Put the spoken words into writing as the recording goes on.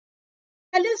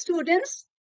Hello students,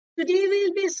 today we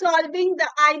will be solving the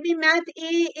IB Math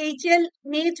AHL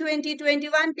May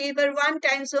 2021 paper 1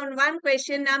 time zone 1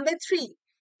 question number 3.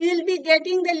 You will be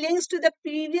getting the links to the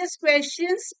previous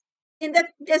questions in the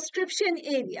description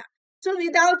area. So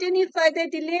without any further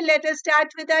delay, let us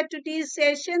start with our today's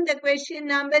session, the question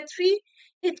number 3.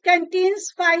 It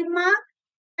contains 5 marks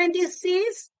and it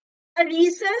says a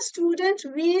research student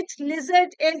weighed lizard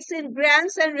eggs in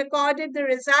grams and recorded the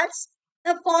results.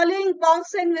 The following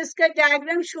box and whisker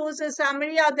diagram shows a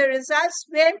summary of the results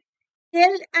where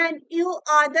L and U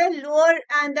are the lower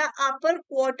and the upper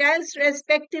quartiles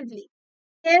respectively.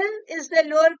 L is the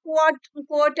lower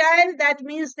quartile, that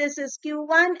means this is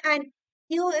Q1, and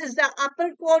U is the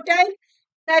upper quartile,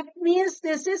 that means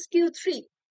this is Q3.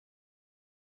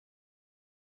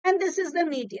 And this is the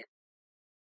median,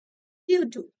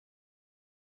 Q2.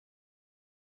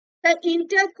 The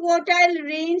interquartile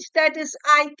range, that is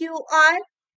IQR,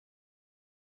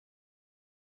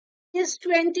 is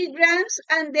 20 grams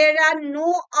and there are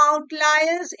no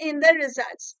outliers in the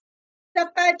results.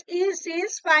 The part A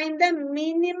says find the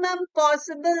minimum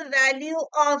possible value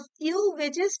of U,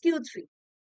 which is Q3.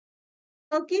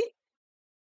 Okay.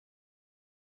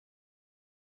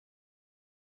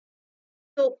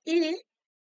 So A,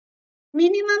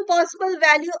 minimum possible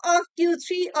value of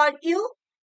Q3 or U.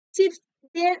 See,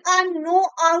 there are no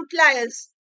outliers.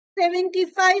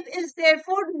 75 is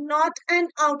therefore not an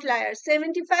outlier.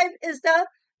 75 is the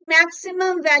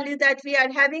maximum value that we are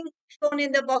having shown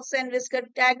in the box and whisker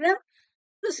diagram.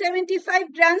 So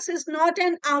 75 grams is not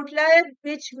an outlier,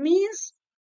 which means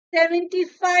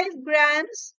 75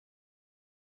 grams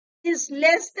is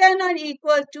less than or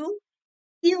equal to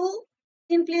U.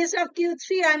 In place of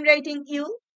Q3, I'm writing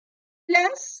U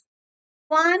plus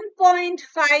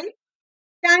 1.5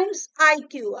 times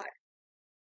IQR.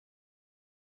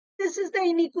 This is the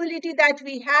inequality that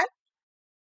we have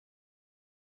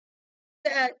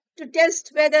to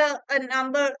test whether a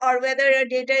number or whether a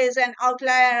data is an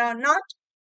outlier or not.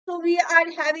 So we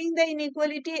are having the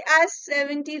inequality as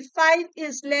 75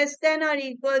 is less than or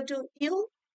equal to U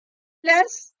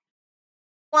plus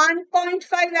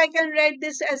 1.5. I can write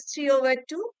this as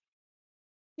 3/2.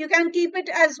 You can keep it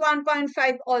as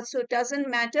 1.5 also, doesn't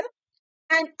matter.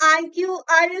 And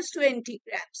IQR is 20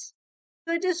 grams.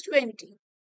 So it is 20.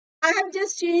 I have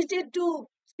just changed it to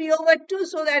 3/2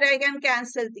 so that I can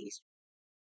cancel these.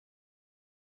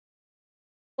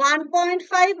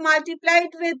 1.5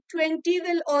 multiplied with 20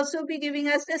 will also be giving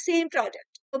us the same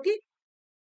product. Okay.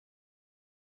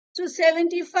 So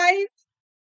 75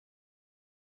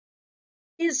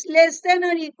 is less than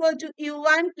or equal to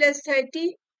U1 plus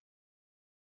 30.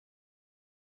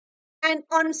 And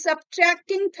on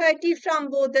subtracting 30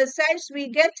 from both the sides, we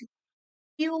get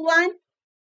U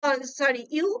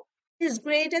is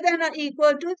greater than or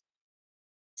equal to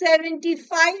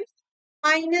 75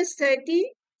 minus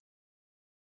 30,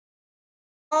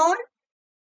 or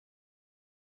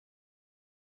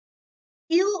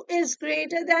U is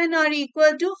greater than or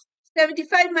equal to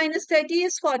 75 minus 30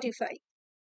 is 45.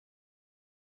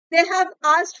 They have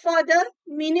asked for the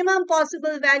minimum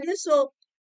possible value. So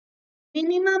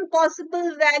minimum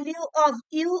possible value of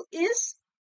U is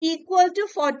equal to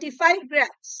 45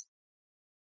 grams.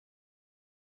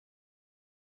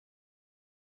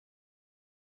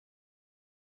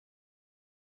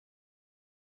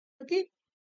 Okay.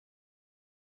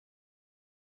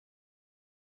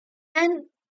 And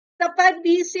the part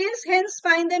B says, hence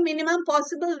find the minimum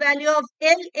possible value of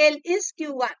L. L is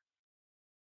Q1.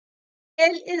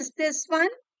 L is this one,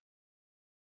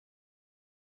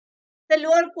 the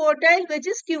lower quartile, which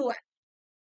is Q1.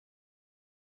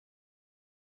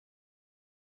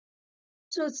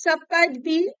 So subpart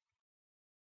B,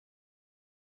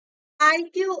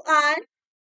 IQR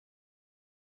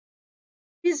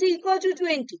is equal to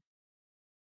 20.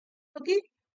 Okay.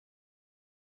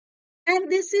 And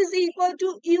this is equal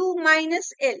to U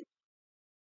minus L.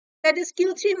 That is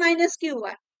Q3 minus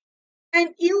Q1. And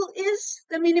U is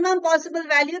the minimum possible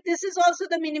value. This is also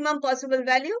the minimum possible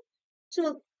value.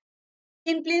 So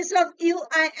in place of U,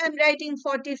 I am writing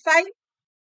 45.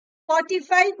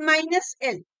 45 minus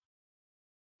L.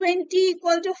 20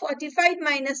 equal to 45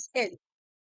 minus L.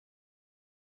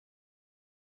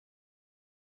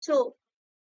 So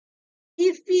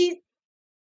if we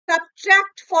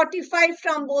subtract 45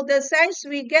 from both the sides,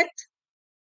 we get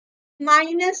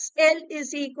minus L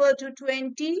is equal to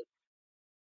 20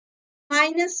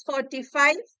 minus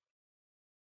 45,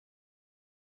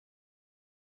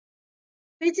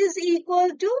 which is equal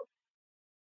to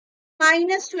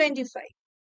minus 25.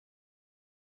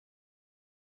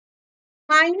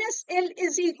 minus L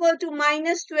is equal to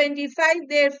minus 25.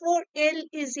 Therefore, L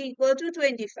is equal to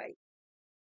 25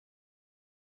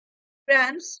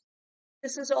 grams.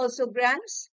 This is also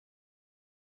grams.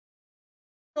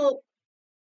 So,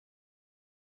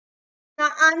 the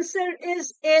answer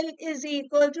is L is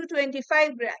equal to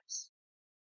 25 grams.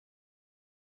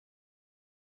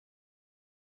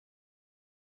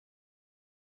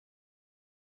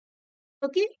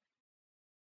 Okay.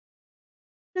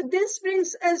 So this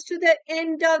brings us to the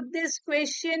end of this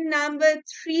question number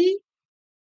 3.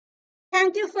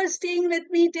 Thank you for staying with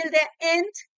me till the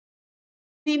end.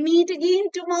 We meet again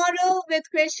tomorrow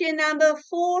with question number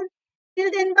 4.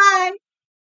 Till then, bye.